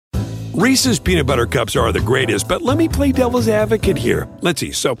Reese's peanut butter cups are the greatest, but let me play devil's advocate here. Let's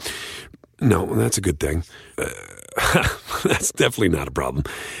see. So, no, that's a good thing. That's definitely not a problem.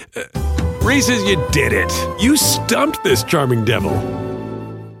 Reese's, you did it. You stumped this charming devil.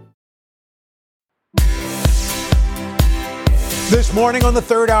 This morning on the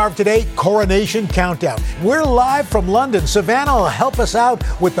third hour of Today, Coronation Countdown. We're live from London. Savannah will help us out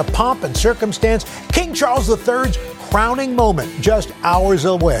with the pomp and circumstance. King Charles III's crowning moment just hours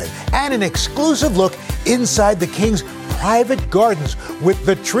away. And an exclusive look inside the King's private gardens with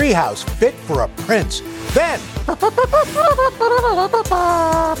the treehouse fit for a prince. Then,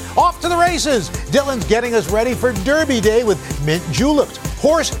 off to the races. Dylan's getting us ready for Derby Day with mint juleps,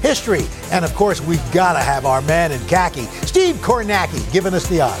 horse history, and of course, we've got to have our man in khaki, Steve Kornacki, giving us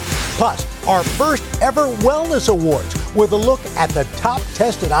the odds. Plus, our first ever wellness awards with a look at the top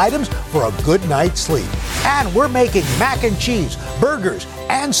tested items for a good night's sleep. And we're making mac and cheese, burgers,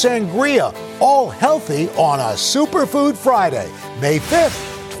 and sangria, all healthy on a Superfood Friday, May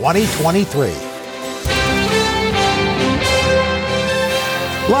 5th, 2023.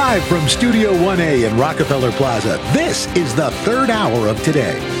 Live from Studio 1A in Rockefeller Plaza, this is the third hour of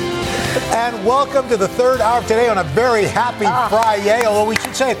Today. And welcome to the third hour of Today on a very happy Friday, although we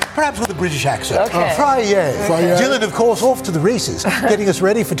should say it perhaps with a British accent. Okay. Friday. Dylan, of course, off to the races, getting us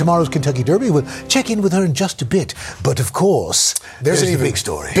ready for tomorrow's Kentucky Derby. We'll check in with her in just a bit. But of course, there's the big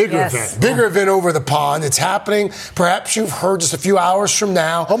story. Bigger event over the pond. It's happening. Perhaps you've heard just a few hours from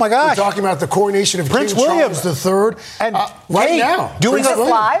now. Oh my gosh. We're talking about the coronation of Prince King William Charles III. And right now. Doing a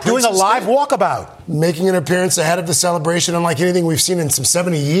live walkabout. Making an appearance ahead of the celebration unlike anything we've seen in some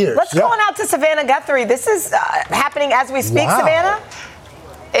 70 years. Let's go on out to Savannah Guthrie. This is happening as we speak, Savannah.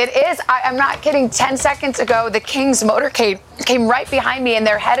 It is. I'm not kidding. 10 seconds ago, the King's motorcade came right behind me, and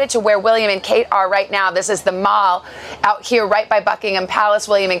they're headed to where William and Kate are right now. This is the Mall out here right by Buckingham Palace.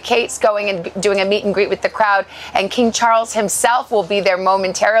 William and Kate's going and doing a meet and greet with the crowd, and King Charles himself will be there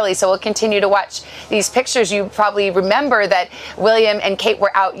momentarily. So we'll continue to watch these pictures. You probably remember that William and Kate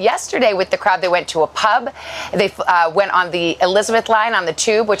were out yesterday with the crowd. They went to a pub. They went on the Elizabeth line on the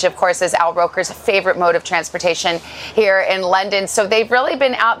Tube, which of course is Al Roker's favorite mode of transportation here in London. So they've really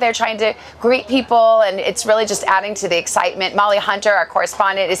been out there trying to greet people, and it's really just adding to the excitement. Molly Hunter, our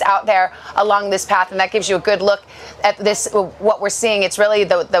correspondent, is out there along this path, and that gives you a good look at this, what we're seeing. It's really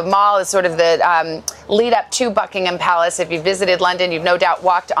the mall is sort of the lead up to Buckingham Palace. If you've visited London, you've no doubt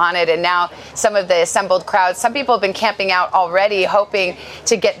walked on it, and now some of the assembled crowds, some people have been camping out already, hoping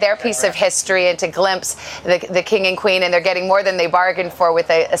to get their piece of history and to glimpse the King and Queen, and they're getting more than they bargained for with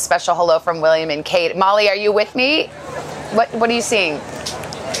a special hello from William and Kate. Molly, are you with me? What are you seeing?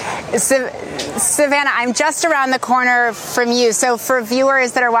 Savannah, I'm just around the corner from you. So for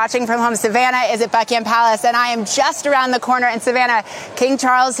viewers that are watching from home, Savannah is at Buckingham Palace, and I am just around the corner. And Savannah, King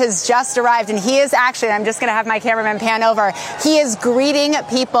Charles has just arrived, and he is actually, I'm just going to have my cameraman pan over, he is greeting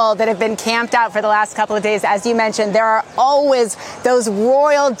people that have been camped out for the last couple of days. As you mentioned, there are always those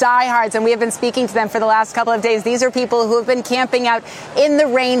royal diehards, and we have been speaking to them for the last couple of days. These are people who have been camping out in the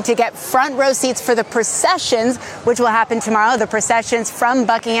rain to get front row seats for the processions, which will happen tomorrow. The processions from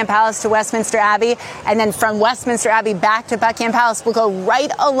Buckingham Palace to Westminster Abbey, and then from Westminster Abbey back to Buckingham Palace. Will go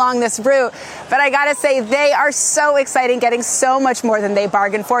right along this route. But I gotta say, they are so exciting, getting so much more than they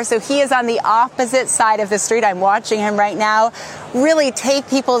bargained for. So he is on the opposite side of the street. I'm watching him right now really take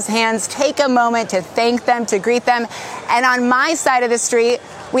people's hands, take a moment to thank them, to greet them. And on my side of the street,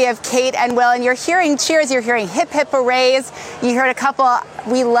 we have Kate and Will, and you're hearing cheers, you're hearing hip hip hoorays. You heard a couple,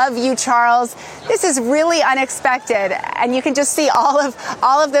 "We love you, Charles." This is really unexpected, and you can just see all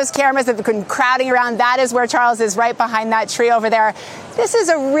of those cameras that have been crowding around. That is where Charles is, right behind that tree over there. This is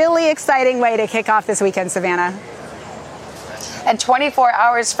a really exciting way to kick off this weekend, Savannah. And 24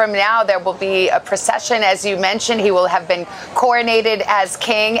 hours from now, there will be a procession. As you mentioned, he will have been coronated as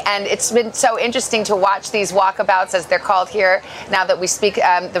king. And it's been so interesting to watch these walkabouts, as they're called here, now that we speak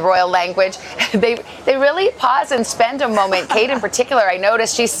the royal language. They really pause and spend a moment. Kate in particular, I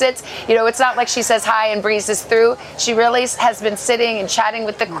noticed, she sits, it's not like she says hi and breezes through. She really has been sitting and chatting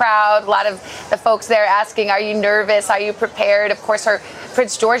with the crowd. A lot of the folks there asking, are you nervous? Are you prepared? Of course,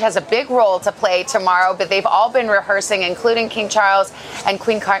 Prince George has a big role to play tomorrow, but they've all been rehearsing, including King Charles and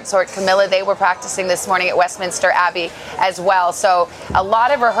Queen Consort Camilla. They were practicing this morning at Westminster Abbey as well. So a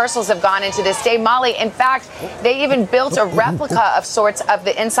lot of rehearsals have gone into this day. Molly, in fact, they even built a replica of sorts of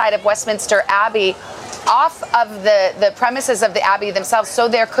the inside of Westminster Abbey off of the premises of the Abbey themselves, so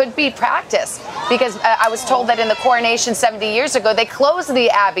there could be practice. Because I was told that in the coronation 70 years ago, they closed the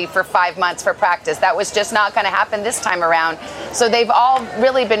Abbey for 5 months for practice. That was just not going to happen this time around. So they've all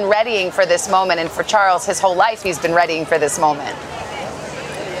really been readying for this moment. And for Charles, his whole life, he's been readying for this moment.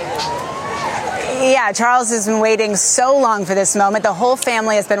 Yeah, Charles has been waiting so long for this moment. The whole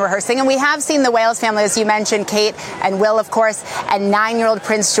family has been rehearsing, and we have seen the Wales family, as you mentioned, Kate and Will, of course, and 9-year-old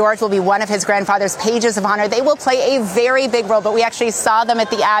Prince George will be one of his grandfather's pages of honor. They will play a very big role, but we actually saw them at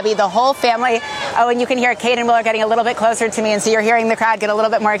the Abbey, the whole family. Oh, and you can hear Kate and Will are getting a little bit closer to me, and so you're hearing the crowd get a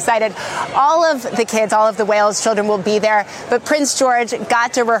little bit more excited. All of the kids, all of the Wales children will be there, but Prince George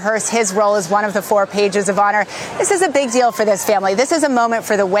got to rehearse his role as one of the 4 pages of honor. This is a big deal for this family. This is a moment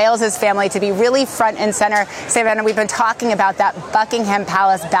for the Wales' family to be really front and center. Savannah, we've been talking about that Buckingham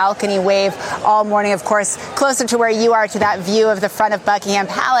Palace balcony wave all morning, of course, closer to where you are to that view of the front of Buckingham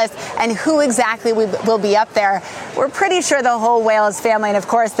Palace and who exactly will be up there. We're pretty sure the whole Wales family and, of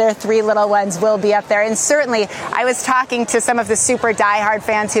course, their 3 little ones will be up there. And certainly, I was talking to some of the super diehard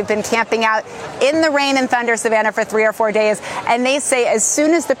fans who've been camping out in the rain and thunder, Savannah, for 3 or 4 days, and they say as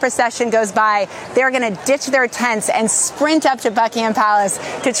soon as the procession goes by, they're going to ditch their tents and sprint up to Buckingham Palace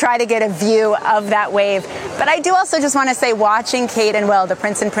to try to get a view of that wave. But I do also just want to say, watching Kate and Will, the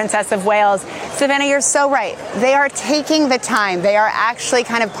Prince and Princess of Wales, Savannah, you're so right. They are taking the time. They are actually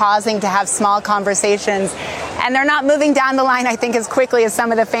kind of pausing to have small conversations. And they're not moving down the line, I think, as quickly as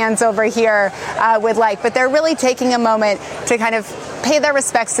some of the fans over here would like. But they're really taking a moment to kind of pay their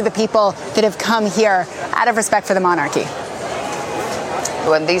respects to the people that have come here out of respect for the monarchy.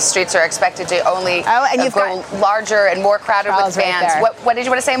 When these streets are expected to only grow larger and more crowded with fans. Right, what did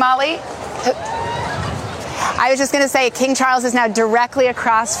you want to say, Molly? I was just going to say King Charles is now directly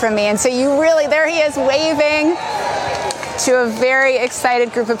across from me. And so there he is waving to a very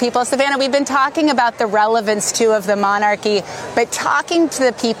excited group of people. Savannah, we've been talking about the relevance, too, of the monarchy, but talking to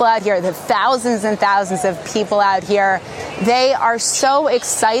the people out here, the thousands and thousands of people out here, they are so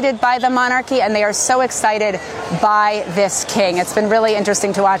excited by the monarchy and they are so excited by this king. It's been really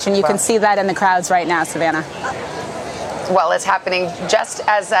interesting to watch, and you can see that in the crowds right now, Savannah. Well, it's happening just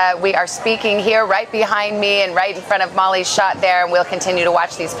as we are speaking here, right behind me and right in front of Molly's shot there, and we'll continue to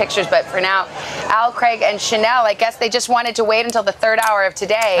watch these pictures. But for now, Al, Craig, and Chanel, I guess they just wanted to wait until the 3rd hour of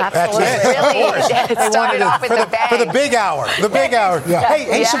today. Absolutely. Really started off with a bang. For the big hour. The big hour. Yeah.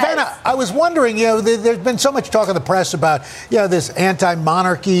 Hey, yes. Savannah, I was wondering, there's been so much talk in the press about, this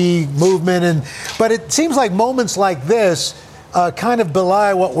anti-monarchy movement, but it seems like moments like this kind of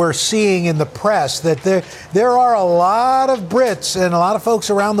belie what we're seeing in the press, that there are a lot of Brits and a lot of folks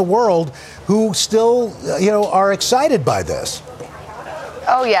around the world who still, are excited by this.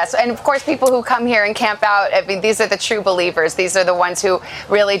 Oh, yes. And, of course, people who come here and camp out, I mean, these are the true believers. These are the ones who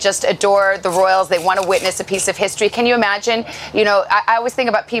really just adore the royals. They want to witness a piece of history. Can you imagine? I always think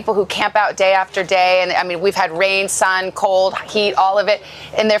about people who camp out day after day. And, I mean, we've had rain, sun, cold, heat, all of it.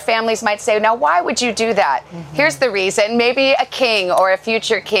 And their families might say, now, why would you do that? Mm-hmm. Here's the reason. Maybe a king or a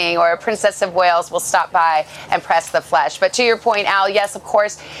future king or a Princess of Wales will stop by and press the flesh. But to your point, Al, yes, of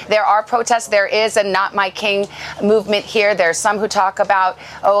course, there are protests. There is a Not My King movement here. There's some who talk about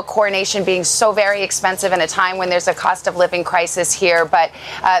a coronation being so very expensive in a time when there's a cost of living crisis here. But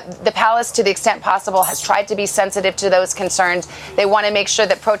the palace, to the extent possible, has tried to be sensitive to those concerns. They want to make sure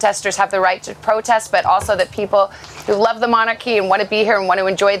that protesters have the right to protest, but also that people who love the monarchy and want to be here and want to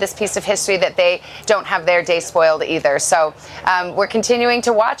enjoy this piece of history, that they don't have their day spoiled either. So we're continuing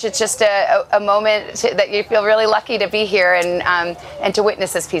to watch. It's just a moment that you feel really lucky to be here and to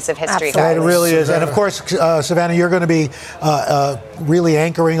witness this piece of history. Absolutely. It really is. And of course, Savannah, you're going to be really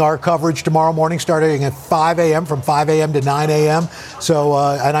anchoring our coverage tomorrow morning, starting at 5 a.m., from 5 a.m. to 9 a.m. So,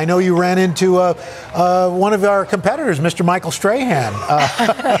 and I know you ran into one of our competitors, Mr. Michael Strahan.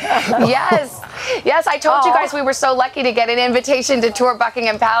 Yes, I told you guys we were so lucky to get an invitation to tour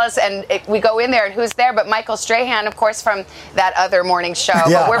Buckingham Palace, and we go in there, and who's there but Michael Strahan, of course, from that other morning show.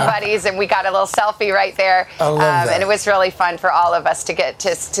 Yeah. But we're buddies, and we got a little selfie right there. I love that. And it was really fun for all of us to get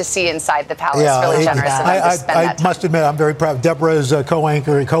to see inside the palace. Yeah, really generous of them to spend that time. I must admit, I'm very proud. Deborah is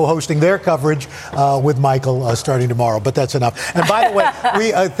co-anchor and co-hosting their coverage with Michael starting tomorrow, but that's enough. And by the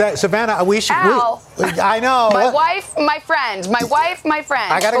way, Savannah, we should... Al, I know. My wife, my friend. My wife, my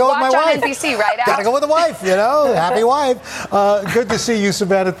friend. I got to go with my wife. Watch on NBC, right, Al? Got to go with the wife, Happy wife. Good to see you,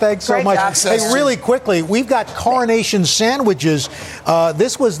 Savannah. Thanks so much. Hey, really quickly, we've got coronation sandwiches.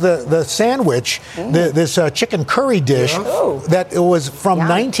 This was the sandwich, this chicken curry dish that was from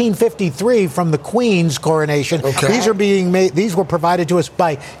 1953 from the Queen's coronation. Okay. These are being made. These were provided to us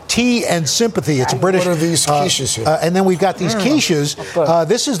by Tea and Sympathy. It's a British. What are these quiches here? And then we've got these quiches.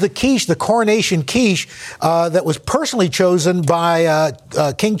 This is the quiche, the coronation quiche, that was personally chosen by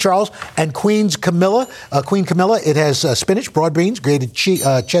King Charles and Queen Camilla. It has spinach, broad beans, grated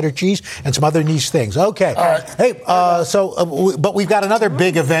cheddar cheese, and some other niche things. Okay. All right. Hey, but we've got another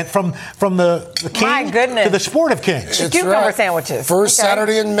big event from the king My goodness. to the sport of kings. That's Cucumber right. sandwiches. First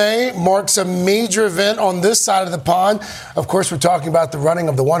Saturday in May marks a major event on this side of the pond. Of course, we're talking about the running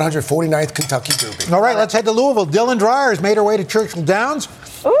of the 149th Kentucky Derby. All right, let's head to Louisville. Dylan Dreyer has made her way to Churchill Downs.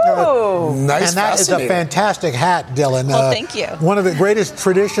 Ooh. Nice, And that is a fascinating. fantastic hat, Dylan. Well, thank you. One of the greatest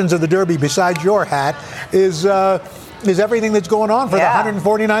traditions of the Derby, besides your hat, is everything that's going on for the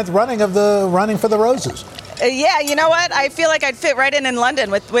 149th running for the Roses. Yeah, you know what? I feel like I'd fit right in London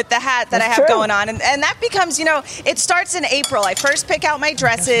with the hat that I have going on. And that becomes, it starts in April. I first pick out my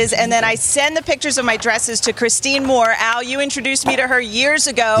dresses, and then I send the pictures of my dresses to Christine Moore. Al, you introduced me to her years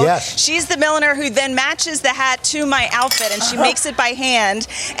ago. Yes. She's the milliner who then matches the hat to my outfit, and she makes it by hand.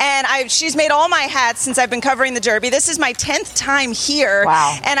 And she's made all my hats since I've been covering the Derby. This is my 10th time here.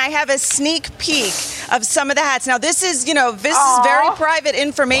 Wow. And I have a sneak peek of some of the hats. Now, this is very private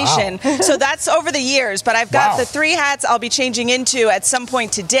information. Wow. So that's over the years, but I've got the 3 hats I'll be changing into at some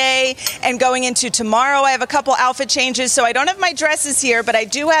point today and going into tomorrow. I have a couple outfit changes, so I don't have my dresses here, but I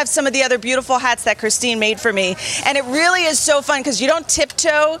do have some of the other beautiful hats that Christine made for me. And it really is so fun because you don't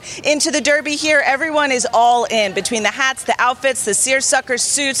tiptoe into the Derby here. Everyone is all in between the hats, the outfits, the seersucker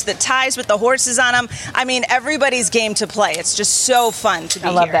suits, the ties with the horses on them. I mean, everybody's game to play. It's just so fun to be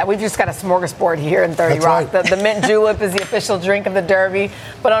here. I love that. We've just got a smorgasbord here in 30 That's Rock. right. The mint julep is the official drink of the Derby.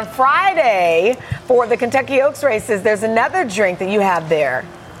 But on Friday, for the Kentucky Oaks races, there's another drink that you have there.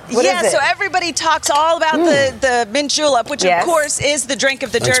 What is it? So everybody talks all about the mint julep, which of course is the drink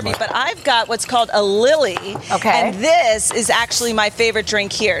of the Thanks, Derby, Mike. but I've got what's called a lily. Okay. And this is actually my favorite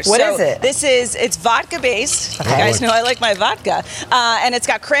drink here. What is it? It's vodka based. You guys know I like my vodka. And it's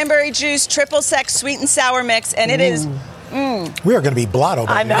got cranberry juice, triple sec, sweet and sour mix, and it is. We are going to be blotto.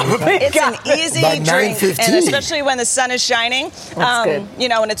 I know. It's an easy About drink, 9:15. and especially when the sun is shining. That's good.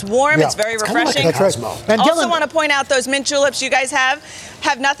 And it's warm. Yeah. It's very It's kinda like refreshing. a Cosmo. And Also Dylan, want to point out those mint juleps you guys have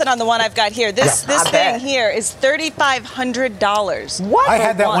nothing on the one I've got here. This I thing bet. here is $3,500. What? I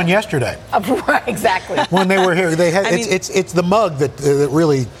had that one yesterday Right, exactly. when they were here. They had I mean- it's the mug that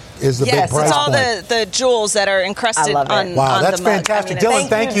really is the big Yes, price it's all point. the jewels that are encrusted I love it. on Wow, on that's the mug. fantastic. I mean, Dylan,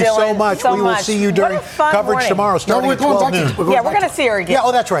 thank you so Dylan, much. so We will much. see you What during a fun coverage morning. tomorrow starting we're at going 12 back noon. to- Yeah, we're going to see her again. Yeah,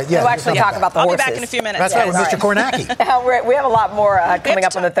 oh, that's right. Yeah, We'll actually talk about the I'll horses. be back in a few minutes. That's right, with Yes. Mr. Kornacki. We have a lot more coming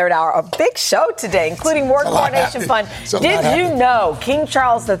up in the third hour. A big show today, including more a lot coronation fun. happening. It's a lot Did you happening. know King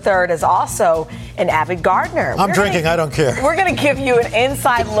Charles III is also an avid gardener? I'm drinking. I don't care. We're going to give you an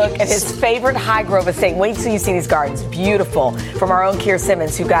inside look at his favorite Highgrove estate. Wait till you see these gardens. Beautiful. From our own Keir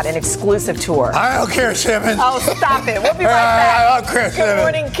Simmons, who got an exclusive tour. I don't care, Simmons. Oh, stop it. We'll be right back. I don't care, Good Simmons.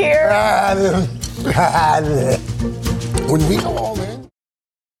 morning, Keir. When we go all in.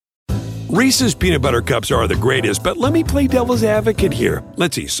 Reese's peanut butter cups are the greatest, but let me play devil's advocate here.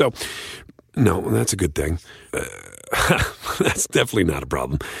 Let's see. So, no, that's a good thing. That's definitely not a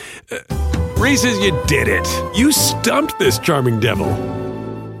problem. Reese's, you did it. You stumped this charming devil.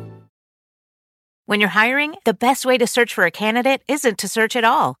 When you're hiring, the best way to search for a candidate isn't to search at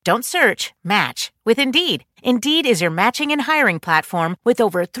all. Don't search, match with Indeed. Indeed is your matching and hiring platform with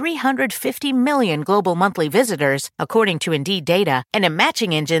over 350 million global monthly visitors, according to Indeed data, and a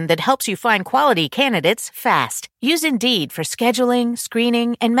matching engine that helps you find quality candidates fast. Use Indeed for scheduling,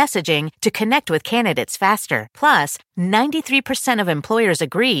 screening, and messaging to connect with candidates faster. Plus, 93% of employers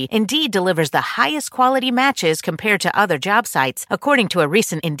agree Indeed delivers the highest quality matches compared to other job sites, according to a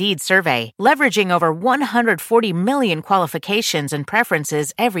recent Indeed survey. Leveraging over 140 million qualifications and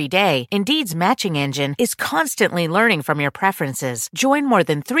preferences every day, Indeed's matching engine is constantly learning from your preferences. Join more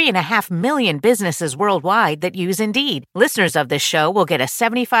than 3.5 million businesses worldwide that use Indeed. Listeners of this show will get a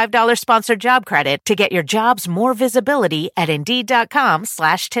 $75 sponsored job credit to get your jobs more visibility at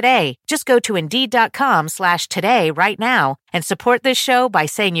Indeed.com/today. Just go to Indeed.com/today right now and support this show by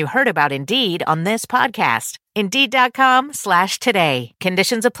saying you heard about Indeed on this podcast. Indeed.com/today.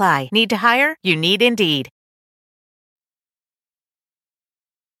 Conditions apply. Need to hire? You need Indeed.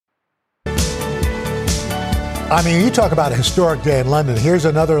 I mean, you talk about a historic day in London. Here's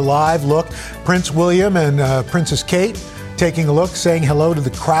another live look. Prince William and Princess Kate taking a look, saying hello to the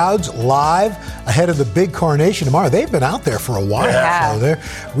crowds live ahead of the big coronation tomorrow. They've been out there for a while, so they're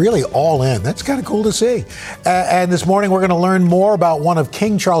really all in. That's kind of cool to see. And this morning, we're going to learn more about one of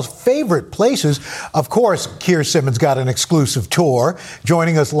King Charles' favorite places. Of course, Keir Simmons got an exclusive tour,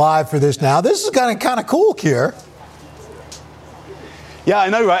 joining us live for this now. This is kind of cool, Keir. Yeah, I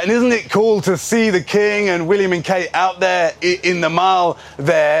know, right? And isn't it cool to see the King and William and Kate out there in the Mall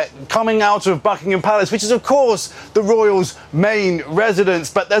there, coming out of Buckingham Palace, which is, of course, the royals' main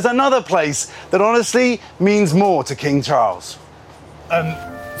residence. But there's another place that honestly means more to King Charles.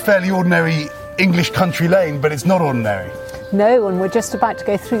 Fairly ordinary English country lane, but it's not ordinary. No, and we're just about to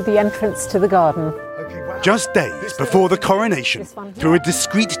go through the entrance to the garden. Just days before the coronation, through a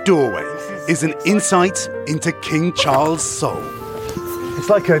discreet doorway, is an insight into King Charles' soul. It's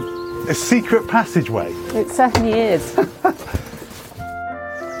like a secret passageway. It certainly is.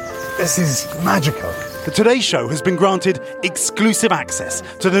 This is magical. The Today Show has been granted exclusive access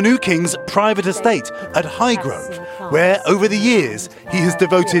to the new King's private estate at Highgrove, where over the years he has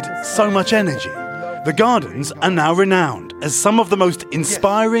devoted so much energy. The gardens are now renowned as some of the most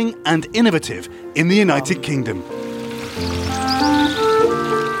inspiring and innovative in the United Kingdom.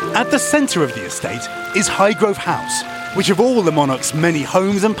 At the centre of the estate is Highgrove House, which of all the monarch's many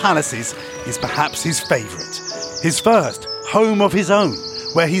homes and palaces is perhaps his favourite. His first home of his own,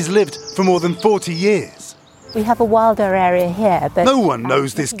 where he's lived for more than 40 years. We have a wilder area here, but no one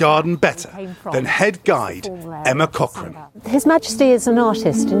knows this garden better than head guide Emma Cochrane. His Majesty is an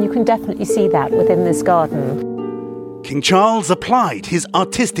artist, and you can definitely see that within this garden. King Charles applied his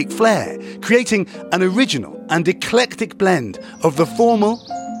artistic flair, creating an original and eclectic blend of the formal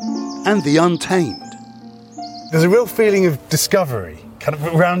and the untamed. There's a real feeling of discovery, kind of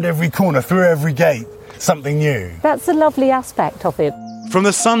around every corner, through every gate, something new. That's a lovely aspect of it. From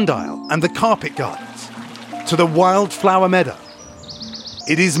the sundial and the carpet gardens to the wildflower meadow,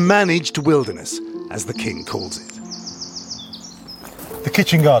 it is managed wilderness, as the King calls it. The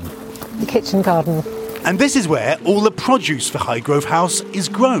kitchen garden. The kitchen garden. And this is where all the produce for Highgrove House is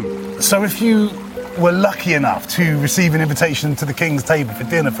grown. So if you were lucky enough to receive an invitation to the King's table for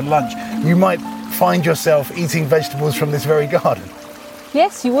dinner, for lunch, you might find yourself eating vegetables from this very garden.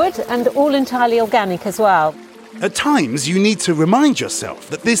 Yes, you would, and all entirely organic as well. At times, you need to remind yourself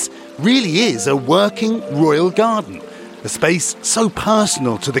that this really is a working royal garden, a space so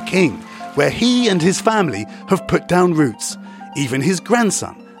personal to the King, where he and his family have put down roots, even his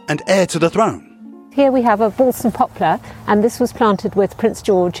grandson and heir to the throne. Here we have a balsam poplar, and this was planted with Prince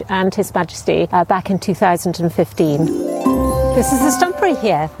George and His Majesty back in 2015. This is the stumpery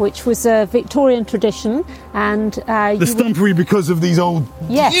here, which was a Victorian tradition, and the stumpery because of these old,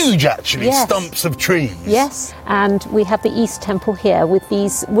 huge actually, stumps of trees. Yes, and we have the East Temple here with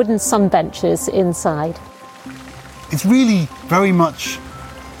these wooden sun benches inside. It's really very much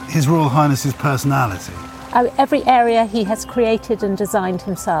His Royal Highness's personality. Every area he has created and designed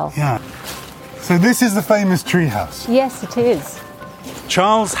himself. Yeah. So this is the famous treehouse. Yes, it is.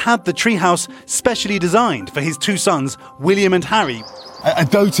 Charles had the treehouse specially designed for his two sons, William and Harry. A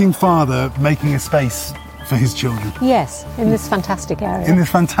doting father making a space for his children. Yes, in this fantastic area. In this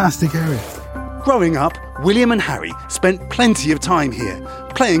fantastic area. Growing up, William and Harry spent plenty of time here,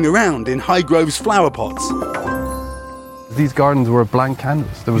 playing around in Highgrove's flower pots. These gardens were a blank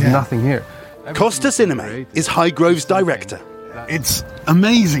canvas. There was nothing here. Costa Cinema is Highgrove's director. It's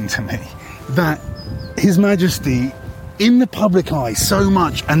amazing to me that His Majesty, in the public eye so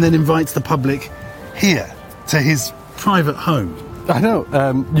much, and then invites the public here to his private home. I know.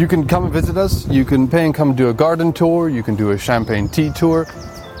 You can come and visit us. You can pay and come do a garden tour. You can do a champagne tea tour.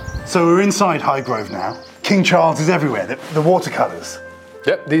 So we're inside Highgrove now. King Charles is everywhere. The watercolours.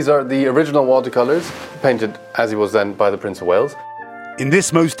 Yep, these are the original watercolours, painted as he was then by the Prince of Wales. In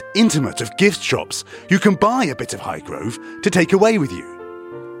this most intimate of gift shops, you can buy a bit of Highgrove to take away with you.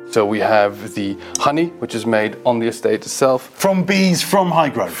 So we have the honey, which is made on the estate itself. From bees from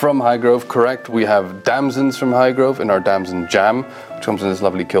Highgrove? From Highgrove, correct. We have damsons from Highgrove in our damson jam, which comes in this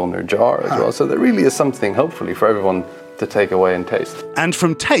lovely Kilner jar as well. So there really is something, hopefully, for everyone to take away and taste. And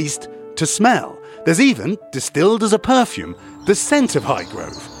from taste to smell, there's even, distilled as a perfume, the scent of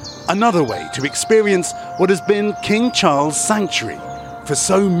Highgrove. Another way to experience what has been King Charles' sanctuary for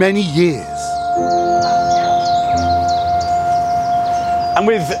so many years. And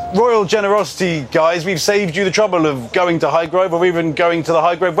with royal generosity, guys, we've saved you the trouble of going to Highgrove or even going to the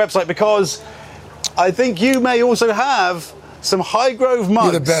Highgrove website, because I think you may also have some Highgrove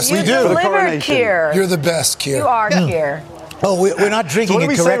mugs. You're the best. We do. Delivered, Keir. You're the best, Keir. You are, Keir. Oh, we're not drinking so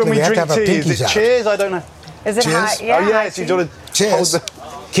it correctly. We have to have our pinkies Is it out. Cheers? I don't know. Is it cheers? high? Yeah, oh, yes. You sort of cheers.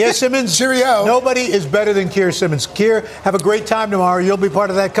 Keir Simmons, cheerio. Nobody is better than Keir Simmons. Keir, have a great time tomorrow. You'll be part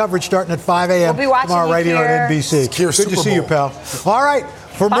of that coverage starting at 5 a.m. We'll be watching tomorrow you, right here on NBC. Keir Good Super to see you, Bowl. pal. All right.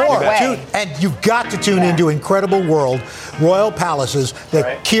 for more. And you've got to tune into Incredible World, Royal Palaces,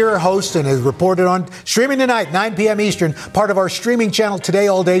 that Keir hosts and is reported on. Streaming tonight, 9 p.m. Eastern, part of our streaming channel Today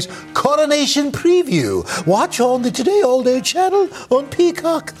All Day's Coronation Preview. Watch on the Today All Day channel on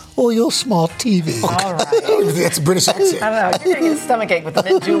Peacock or your smart TV. All right. That's a British accent. I don't know. You're going to get a stomachache with the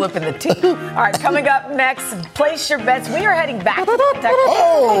mint julep and the tea. All right, coming up next, place your bets. We are heading back to Kentucky.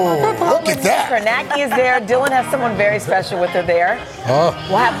 Oh, look at that. Kornacki is there. Dylan has someone very special with her there. Oh.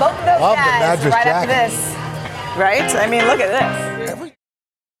 We'll have both of those guys right after this. Right? I mean, look at this.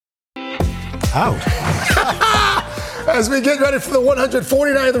 Out. As we get ready for the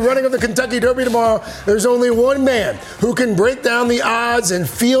 149th running of the Kentucky Derby tomorrow, there's only one man who can break down the odds and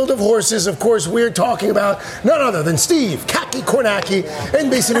field of horses. Of course, we're talking about none other than Steve "Khaki" Kornacki,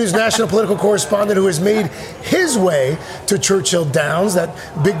 NBC News national political correspondent who has made his way to Churchill Downs, that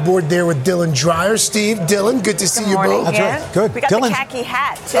big board there with Dylan Dreyer. Steve, Dylan, good to see you both. That's right. Good. We got Dylan. the khaki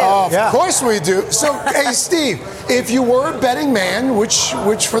hat, too. Of course we do. So, hey, Steve, if you were a betting man,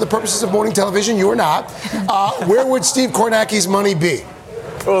 which for the purposes of morning television, you are not, where would Steve Kornacki's money be?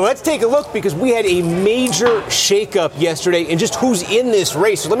 Well, let's take a look because we had a major shakeup yesterday in just who's in this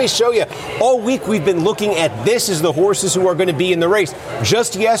race. So let me show you. All week we've been looking at this as the horses who are going to be in the race.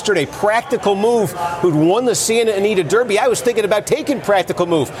 Just yesterday, Practical Move, who'd won the Santa Anita Derby. I was thinking about taking Practical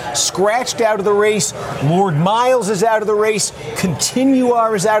Move. Scratched out of the race. Lord Miles is out of the race.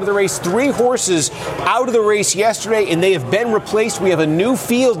 Continuar is out of the race. 3 horses out of the race yesterday, and they have been replaced. We have a new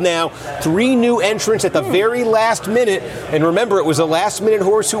field now. 3 new entrants at the very last minute. And remember, it was a last-minute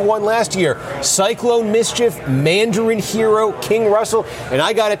horse who won last year. Cyclone Mischief, Mandarin Hero, King Russell. And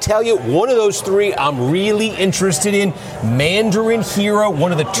I got to tell you, one of those 3 I'm really interested in. Mandarin Hero,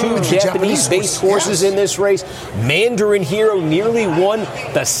 one of the 2 Japanese-based horses in this race. Mandarin Hero nearly won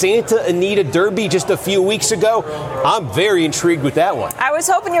the Santa Anita Derby just a few weeks ago. I'm very intrigued with that one. I was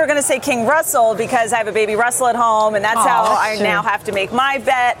hoping you were going to say King Russell because I have a baby Russell at home, and that's how I now have to make my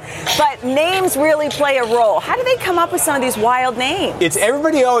bet. But names really play a role. How do they come up with some of these wild names? It's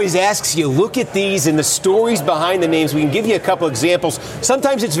everybody always asks you, look at these and the stories behind the names. We can give you a couple examples.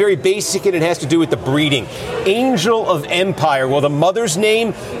 Sometimes it's very basic and it has to do with the breeding. Angel of Empire. Well, the mother's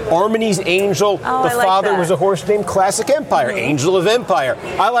name, Armony's Angel. The father was a horse named Classic Empire, Angel of Empire.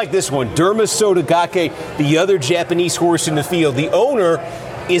 I like this one, Derma Sotogake, the other Japanese horse in the field. The owner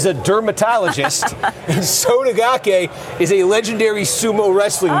is a dermatologist, and Sotogake is a legendary sumo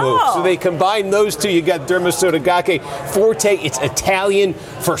wrestling move. So they combine those 2. You got Derma Sotogake. Forte, it's Italian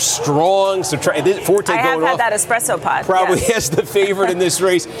for strong. So try this. Forte I going have had off. that espresso pod. Probably has the favorite in this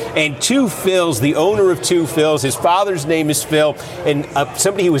race. And 2 Phils, the owner of 2 Phils. His father's name is Phil. And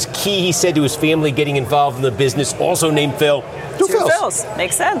somebody who was key, he said, to his family getting involved in the business, also named Phil. 2 Phils.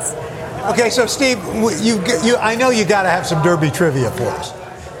 Makes sense. Okay, so Steve, I know you got to have some Derby trivia for us.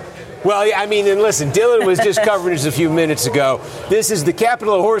 Well, I mean, and listen, Dylan was just covering this a few minutes ago. This is the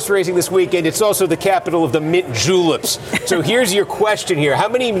capital of horse racing this weekend. It's also the capital of the mint juleps. So here's your question here. How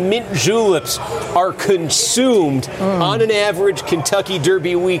many mint juleps are consumed on an average Kentucky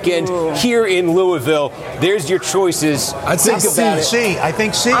Derby weekend here in Louisville? There's your choices. I think C. I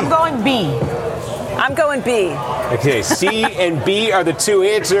think C. I'm going B. I'm going B. Okay, C and B are the 2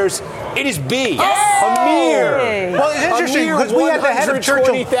 answers. It is B. Yes. A mere. Well, it's interesting because we had the head of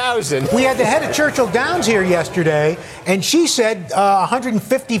Churchill. We had the head of Churchill Downs here yesterday, and she said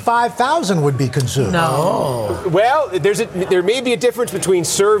 155,000 would be consumed. No. Well, there may be a difference between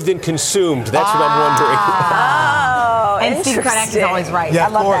served and consumed. That's what I'm wondering. And Steve Kornacki is always right. Yeah, I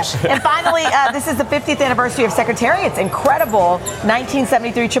love of course. that. And finally, this is the 50th anniversary of Secretariat's incredible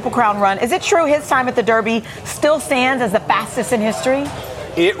 1973 Triple Crown run. Is it true his time at the Derby still stands as the fastest in history?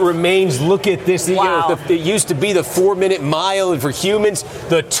 It remains. Look at this. Wow. You know, it used to be the 4-minute mile, and for humans,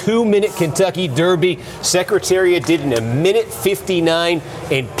 the 2-minute Kentucky Derby. Secretariat did in 1:59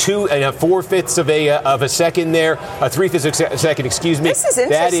 and 4/5 of a second there. 3/5 of a second, excuse me. This is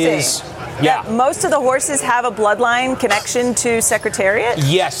interesting. That is, yeah. That most of the horses have a bloodline connection to Secretariat?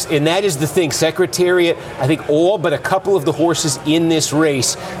 Yes, and that is the thing. Secretariat, I think all but a couple of the horses in this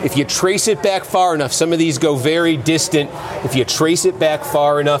race, if you trace it back far enough, some of these go very distant. If you trace it back far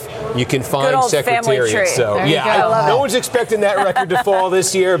enough, you can find Secretariat. So, yeah, no one's expecting that record to fall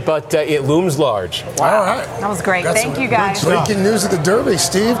this year, but it looms large. Wow. All right. That was great. Thank you, guys. Breaking news of the Derby.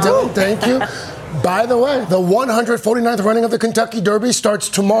 Steve, Dylan, thank you. By the way, the 149th running of the Kentucky Derby starts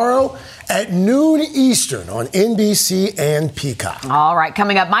tomorrow at noon Eastern on NBC and Peacock. All right,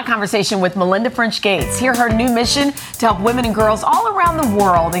 coming up, my conversation with Melinda French Gates. Hear her new mission to help women and girls all around the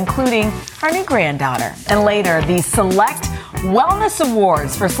world, including her new granddaughter. And later, the select Wellness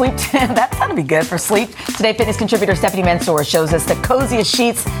awards for sleep. That's got to be good for sleep. Today, fitness contributor Stephanie Mansour shows us the coziest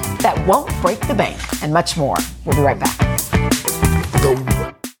sheets that won't break the bank and much more. We'll be right back.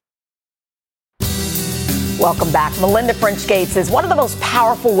 Welcome back. Melinda French Gates is one of the most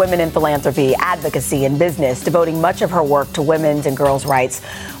powerful women in philanthropy, advocacy, and business, devoting much of her work to women's and girls' rights.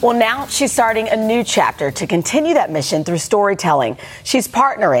 Well, now she's starting a new chapter to continue that mission through storytelling. She's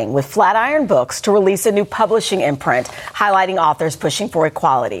partnering with Flatiron Books to release a new publishing imprint, highlighting authors pushing for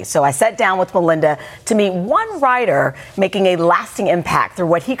equality. So I sat down with Melinda to meet one writer making a lasting impact through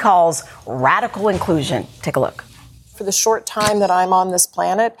what he calls radical inclusion. Take a look. For the short time that I'm on this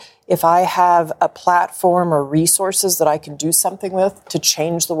planet, if I have a platform or resources that I can do something with to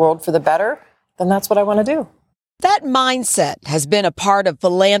change the world for the better, then that's what I want to do. That mindset has been a part of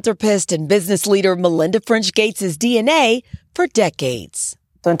philanthropist and business leader Melinda French Gates' DNA for decades.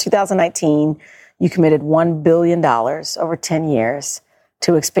 So in 2019, you committed $1 billion over 10 years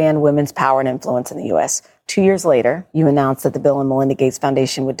to expand women's power and influence in the U.S. 2 years later, you announced that the Bill and Melinda Gates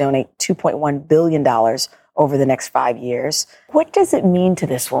Foundation would donate $2.1 billion over the next 5 years. What does it mean to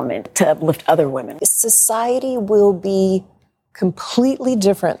this woman to uplift other women? Society will be completely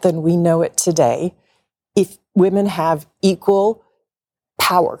different than we know it today if women have equal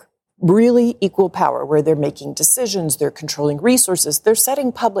power, really equal power, where they're making decisions, they're controlling resources, they're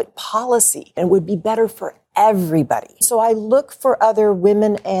setting public policy, and it would be better for everybody. So I look for other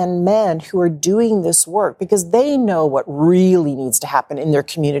women and men who are doing this work because they know what really needs to happen in their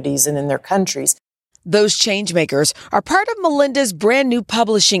communities and in their countries. Those changemakers are part of Melinda's brand new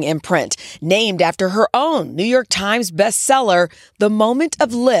publishing imprint, named after her own New York Times bestseller, The Moment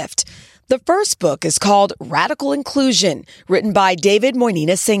of Lift. The first book is called Radical Inclusion, written by David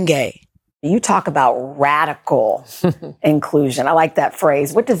Moinina Singh. You talk about radical inclusion. I like that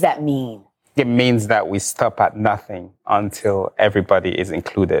phrase. What does that mean? It means that we stop at nothing until everybody is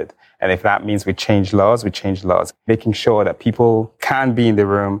included. And if that means we change laws, we change laws. Making sure that people can be in the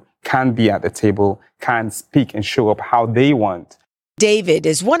room, can be at the table, can speak and show up how they want. David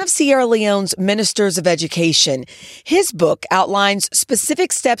is one of Sierra Leone's ministers of education. His book outlines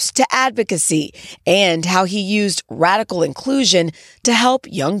specific steps to advocacy and how he used radical inclusion to help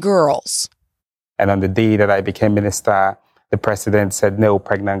young girls. And on the day that I became minister, the president said no,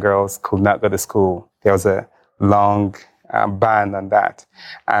 pregnant girls could not go to school. There was a long ban on that.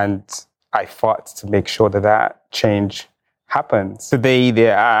 And I fought to make sure that that change happens. Today,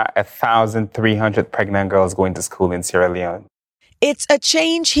 there are 1,300 pregnant girls going to school in Sierra Leone. It's a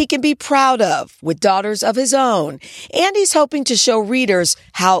change he can be proud of with daughters of his own. And he's hoping to show readers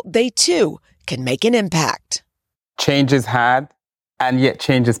how they, too, can make an impact. Change is hard, and yet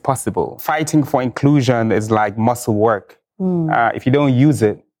change is possible. Fighting for inclusion is like muscle work. If you don't use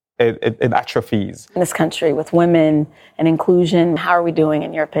it, it atrophies. In this country, with women and inclusion, how are we doing,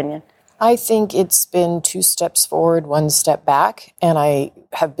 in your opinion? I think it's been 2 steps forward, 1 step back, and I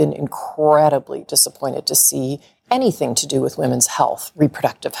have been incredibly disappointed to see anything to do with women's health,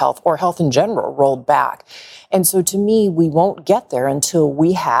 reproductive health, or health in general rolled back. And so to me, we won't get there until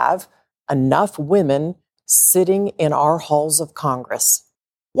we have enough women sitting in our halls of Congress.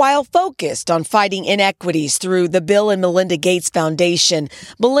 While focused on fighting inequities through the Bill and Melinda Gates Foundation,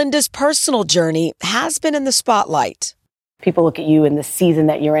 Melinda's personal journey has been in the spotlight. People look at you in the season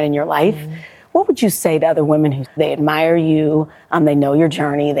that you're in your life. What would you say to other women who they admire you, they know your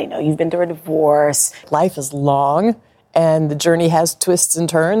journey, they know you've been through a divorce? Life is long, and the journey has twists and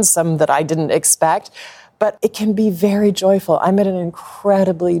turns, some that I didn't expect, but it can be very joyful. I'm at an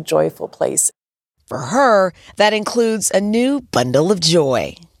incredibly joyful place. For her, that includes a new bundle of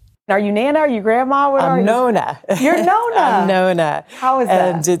joy. Are you Nana? Are you Grandma? What are you? Nona. You're Nona. I'm Nona. How is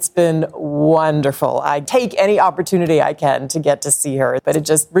that? And it's been wonderful. I take any opportunity I can to get to see her, but it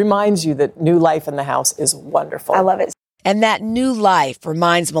just reminds you that new life in the house is wonderful. I love it. And that new life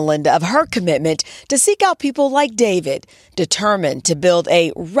reminds Melinda of her commitment to seek out people like David, determined to build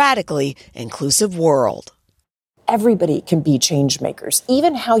a radically inclusive world. Everybody can be change makers.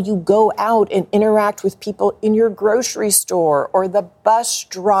 Even how you go out and interact with people in your grocery store or the bus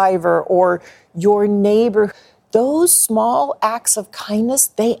driver or your neighbor. Those small acts of kindness,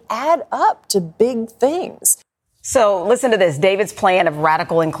 they add up to big things. So listen to this. David's plan of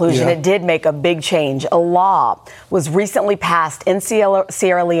radical inclusion, it did make a big change. A law was recently passed in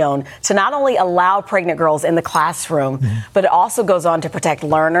Sierra Leone to not only allow pregnant girls in the classroom, but it also goes on to protect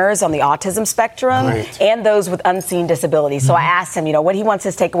learners on the autism spectrum and those with unseen disabilities. So I asked him, what he wants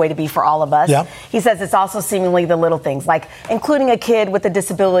his takeaway to be for all of us. He says it's also seemingly the little things, like including a kid with a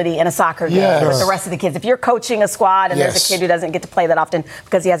disability in a soccer game with the rest of the kids. If you're coaching a squad and there's a kid who doesn't get to play that often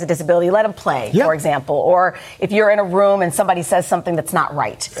because he has a disability, let him play, for example. Or if if you're in a room and somebody says something that's not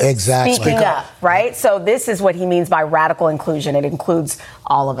right. Exactly. Speaking up, right? So this is what he means by radical inclusion. It includes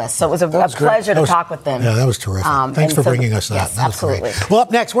all of us. So it was a pleasure to talk with them. Yeah, that was terrific. Thanks for bringing us that. Yes, that was absolutely. Great. Well, up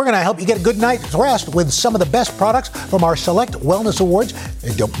next, we're going to help you get a good night's rest with some of the best products from our Select Wellness Awards.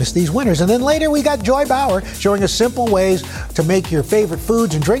 And don't miss these winners. And then later, we got Joy Bauer showing us simple ways to make your favorite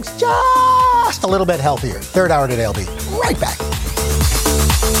foods and drinks just a little bit healthier. Third hour today. I'll be right back.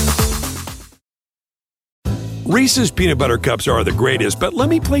 Reese's peanut butter cups are the greatest, but let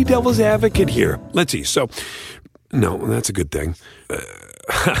me play devil's advocate here. Let's see. So, no, that's a good thing.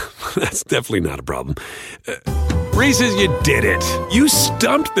 That's definitely not a problem. Reese's, you did it. You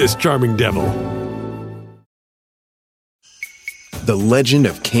stumped this charming devil. The legend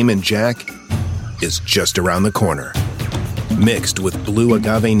of Cayman Jack is just around the corner. Mixed with blue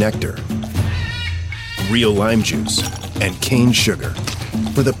agave nectar, real lime juice, and cane sugar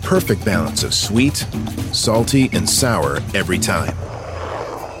for the perfect balance of sweet, salty, and sour every time.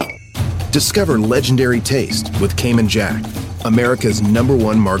 Discover legendary taste with Cayman Jack, America's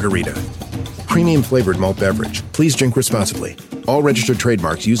 #1 margarita. Premium flavored malt beverage. Please drink responsibly. All registered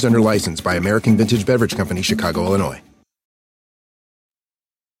trademarks used under license by American Vintage Beverage Company, Chicago, Illinois.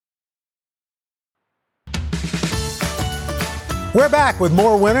 We're back with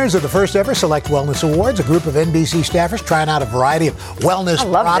more winners of the first ever Select Wellness Awards, a group of NBC staffers trying out a variety of wellness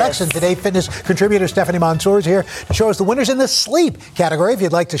products. This. And today, fitness contributor Stephanie Mansour is here to show us the winners in the sleep category. If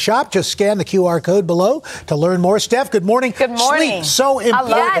you'd like to shop, just scan the QR code below to learn more. Steph, good morning. Good morning. Sleep, so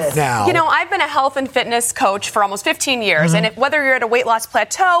important now. You know, I've been a health and fitness coach for almost 15 years. And whether you're at a weight loss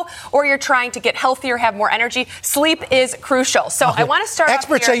plateau or you're trying to get healthier, have more energy, sleep is crucial. So I want to start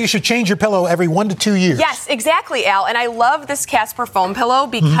Experts say you should change your pillow every 1 to 2 years. Yes, exactly, Al. And I love this Casper foam pillow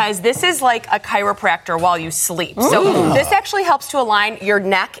because this is like a chiropractor while you sleep. So this actually helps to align your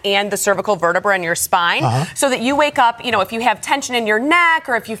neck and the cervical vertebra in your spine so that you wake up, you know, if you have tension in your neck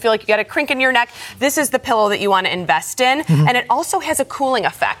or if you feel like you got a crink in your neck, this is the pillow that you want to invest in. And it also has a cooling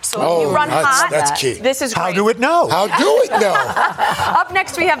effect. So if you run hot, that's key. This is great. How do it know? How do it know? Up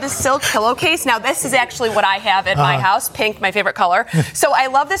next, we have the silk pillowcase. Now, this is actually what I have at my house, pink, my favorite color. So I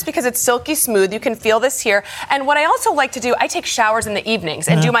love this because it's silky smooth. You can feel this here. And what I also like to do, I take showers in the evenings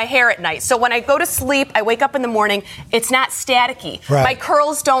and do my hair at night. So when I go to sleep, I wake up in the morning, it's not staticky. Right. My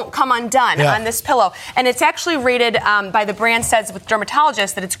curls don't come undone on this pillow. And it's actually rated by the brand says with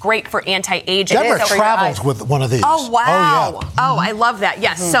dermatologists that it's great for anti-aging. Deborah travels with one of these. Oh, wow. Oh, yeah. Oh, I love that.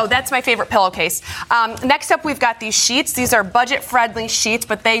 Yes. So that's my favorite pillowcase. Next up, we've got these sheets. These are budget-friendly sheets,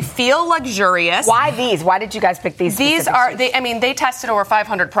 but they feel luxurious. Why these? Why did you guys pick these? These are, they tested over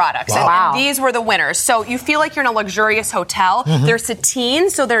 500 products. Wow. And these were the winners. So you feel like you're in a luxurious hotel. They're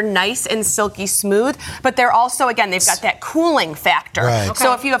sateen, so they're nice and silky smooth, but they're also, again, they've got that cooling factor. Right. Okay.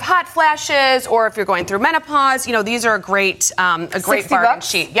 So if you have hot flashes or if you're going through menopause, you know, these are a great bargain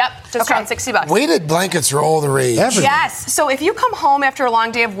sheet. Yep, just around $60. Weighted blankets are all the rage. Yes. So if you come home after a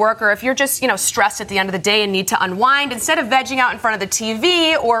long day of work or if you're just, you know, stressed at the end of the day and need to unwind, instead of vegging out in front of the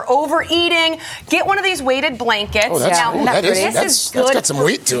TV or overeating, get one of these weighted blankets. Oh, that's got some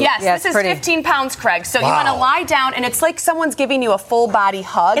weight to it. Yes, this is 15 pounds, Craig. So you want to lie down and it's like someone's giving you a full body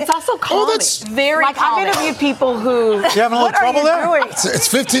hug. It's also calming. Oh, that's very calming. I've interviewed people who. You having a little trouble there? It's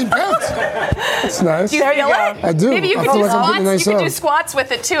 15 pounds. That's nice. Do you feel it? I do. Maybe you I could feel do like I'm squats. getting a nice You could hug. do squats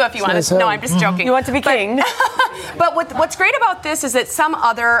with it too if you want nice to. No, hug. I'm just joking. You want to be king. But what's great about this is that some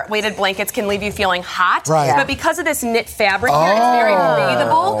other weighted blankets can leave you feeling hot. Right. But because of this knit fabric here, it's very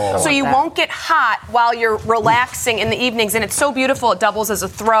breathable. So you won't get hot while you're relaxing in the evenings. And it's so beautiful, it doubles as a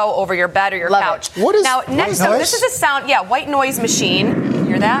throw over your bed or your couch. Now, next up, this is a sound, white noise machine.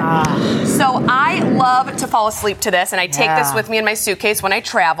 Hear that? So I love to fall asleep to this, and I take this with me in my suitcase when I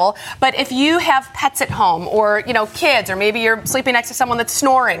travel. But if you have pets at home or, you know, kids, or maybe you're sleeping next to someone that's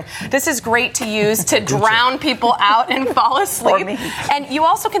snoring, this is great to use to drown people out and fall asleep. And you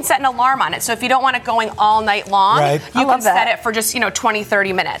also can set an alarm on it. So if you don't want it going all night long, you can set it for just, 20,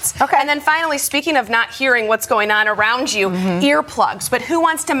 30 minutes. Okay. And then finally, speaking of not hearing what's going on around you, earplugs. But who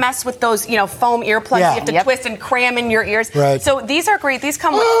wants to mess with those, foam earplugs you have to twist and cram in your ears? Right. So these are great. These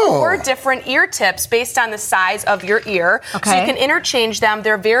come with 4 different ear tips based on the size of your ear. Okay. So you can interchange them.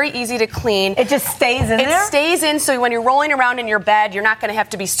 They're very easy to clean. It just stays in there? It stays in, so when you're rolling around in your bed, you're not going to have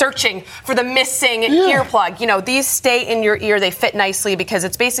to be searching for the missing earplug. These stay in your ear. They fit nicely because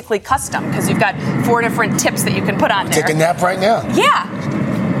it's basically custom because you've got 4 different tips that you can put on there. Take a nap right now. Yeah.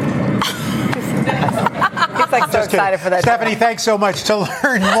 He's like so excited for that. Stephanie, thanks so much. To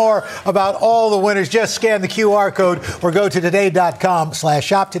learn more about all the winners, just scan the QR code or go to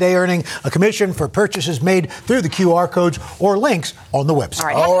today.com/shop. Today earning a commission for purchases made through the QR codes or links on the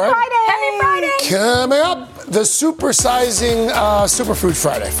website. All right. Happy Friday. Coming up, the supersizing Superfood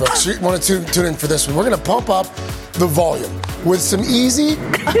Friday, folks. You want to tune in for this one. We're going to pump up the volume with some easy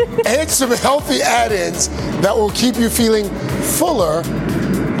and some healthy add-ins that will keep you feeling fuller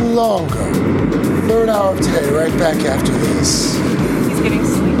longer. Third hour of today, right back after this. He's getting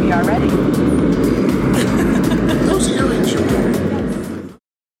sleepy already. Those earrings are wearing.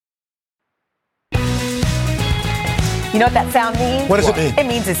 You know what that sound means? What does it mean? It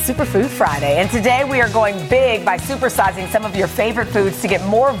means it's Superfood Friday. And today we are going big by supersizing some of your favorite foods to get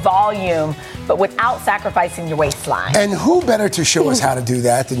more volume, but without sacrificing your waistline. And who better to show us how to do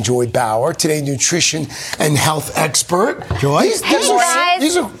that than Joy Bauer, today's nutrition and health expert. Joy?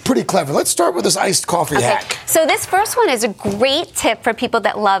 These are pretty clever. Let's start with this iced coffee hack. So this first one is a great tip for people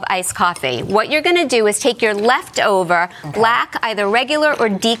that love iced coffee. What you're going to do is take your leftover black, either regular or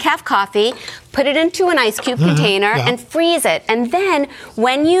decaf coffee, put it into an ice cube container and freeze it. And then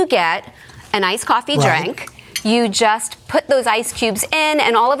when you get an iced coffee drink, you just put those ice cubes in,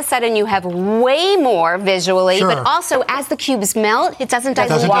 and all of a sudden you have way more visually, but also as the cubes melt, it doesn't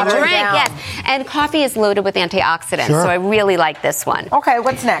dilute the drink. Yes. And coffee is loaded with antioxidants, so I really like this one. Okay,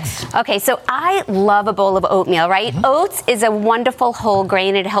 what's next? Okay, so I love a bowl of oatmeal, right? Oats is a wonderful whole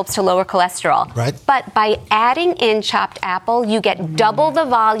grain. It helps to lower cholesterol. Right. But by adding in chopped apple, you get double the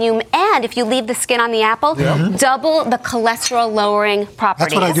volume, and if you leave the skin on the apple, double the cholesterol lowering properties.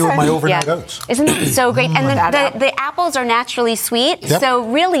 That's what I do with my overnight oats. Isn't that so great? And the apples are naturally sweet, so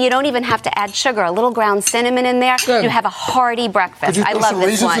really you don't even have to add sugar. A little ground cinnamon in there, you have a hearty breakfast. Could you put some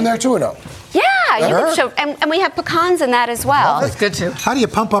raisins in there too or no? Yeah, you can show, and we have pecans in that as well. That's good too. How do you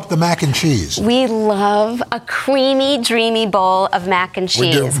pump up the mac and cheese? We love a creamy, dreamy bowl of mac and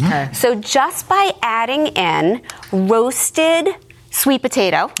cheese. We do. So just by adding in roasted sweet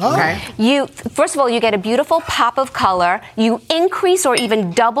potato. You first of all, you get a beautiful pop of color. You increase or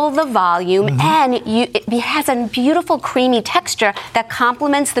even double the volume, and it has a beautiful creamy texture that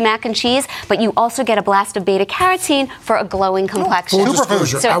complements the mac and cheese. But you also get a blast of beta carotene for a glowing complexion.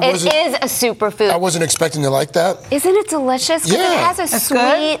 Superfood. So it is a superfood. I wasn't expecting to like that. Isn't it delicious? Because it has a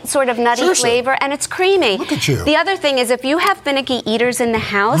sweet, sort of nutty flavor, and it's creamy. Look at you. The other thing is, if you have finicky eaters in the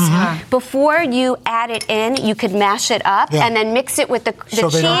house, before you add it in, you could mash it up and then mix it with the cheese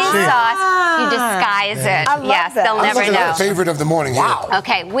sauce. You disguise it. Yes, they'll never know. Favorite of the morning. Wow.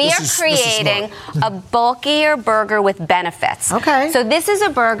 Okay, we are creating a bulkier burger with benefits. Okay. So this is a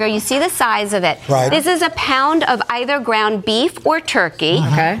burger. You see the size of it. Right. This is a pound of either ground beef or turkey.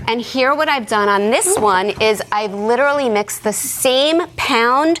 Okay. And here what I've done on this one is I've literally mixed the same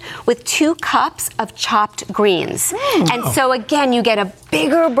pound with 2 cups of chopped greens. And so again, you get a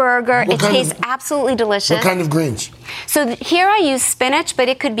bigger burger. It tastes absolutely delicious. What kind of greens? So here I use spinach, but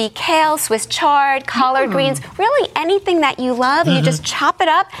it could be kale, Swiss chard, collard greens, really anything that you love. You just chop it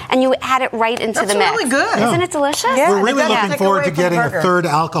up and you add it right into the mix. That's really good. Isn't it delicious? We're really looking forward to getting a third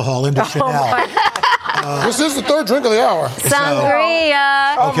alcohol into Chanel. This is the third drink of the hour.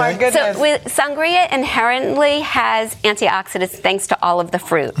 Sangria. Oh my goodness. So sangria inherently has antioxidants thanks to all of the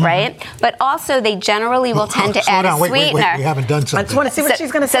fruit, right? But also they generally will tend to add a sweetener. Wait, we haven't done something. I just want to see what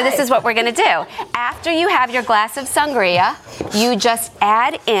she's going to say. So this is what we're going to do. After you have your glass of sangria, you just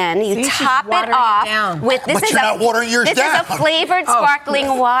add in, you top it off with this. But you're not watering yours down. This is a flavored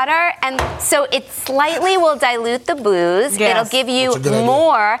sparkling water, and so it slightly will dilute the booze. It'll give you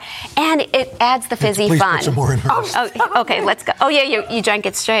more, and it adds the fizzy fun. Put some more in hers. Okay, let's go. Oh yeah, you drank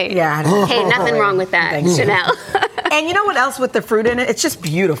it straight. Yeah. Hey, nothing wrong with that, Chanel. And you know what else with the fruit in it? It's just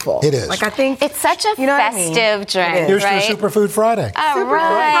beautiful. It is. Like I think it's such a festive drink. Here's right? for Superfood Friday. All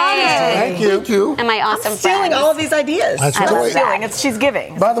right. Thank you. And my awesome stealing all of these ideas. That's I right. love stealing. She's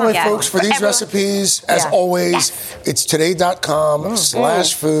giving. By the way, folks, for these recipes, as always, it's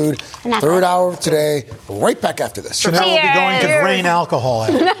today.com/food. Third hour of today. Right back after this. Chanel will be going to drain alcohol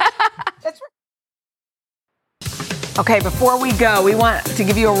out. Okay, before we go, we want to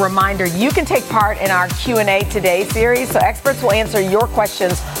give you a reminder. You can take part in our Q&A Today series, so experts will answer your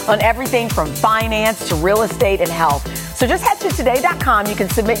questions on everything from finance to real estate and health. So just head to today.com. You can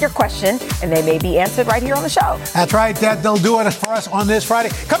submit your question, and they may be answered right here on the show. That's right. They'll do it for us on this Friday.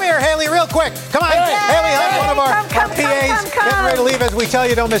 Come here, Haley, real quick. Come on. Haley Hunt, one of our PAs, getting ready to leave. As we tell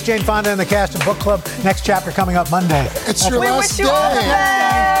you, don't miss Jane Fonda and the cast of Book Club. Next chapter coming up Monday. It's your last day.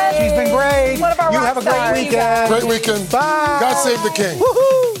 She's been great. You have a great weekend. Great weekend. Bye. God save the king.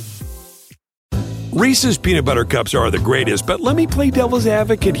 Woohoo. Reese's peanut butter cups are the greatest, but let me play devil's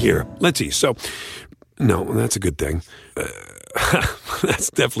advocate here. Let's see. So, no, that's a good thing. That's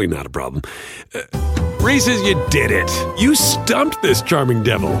definitely not a problem. Reese's, you did it. You stumped this charming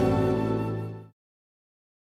devil.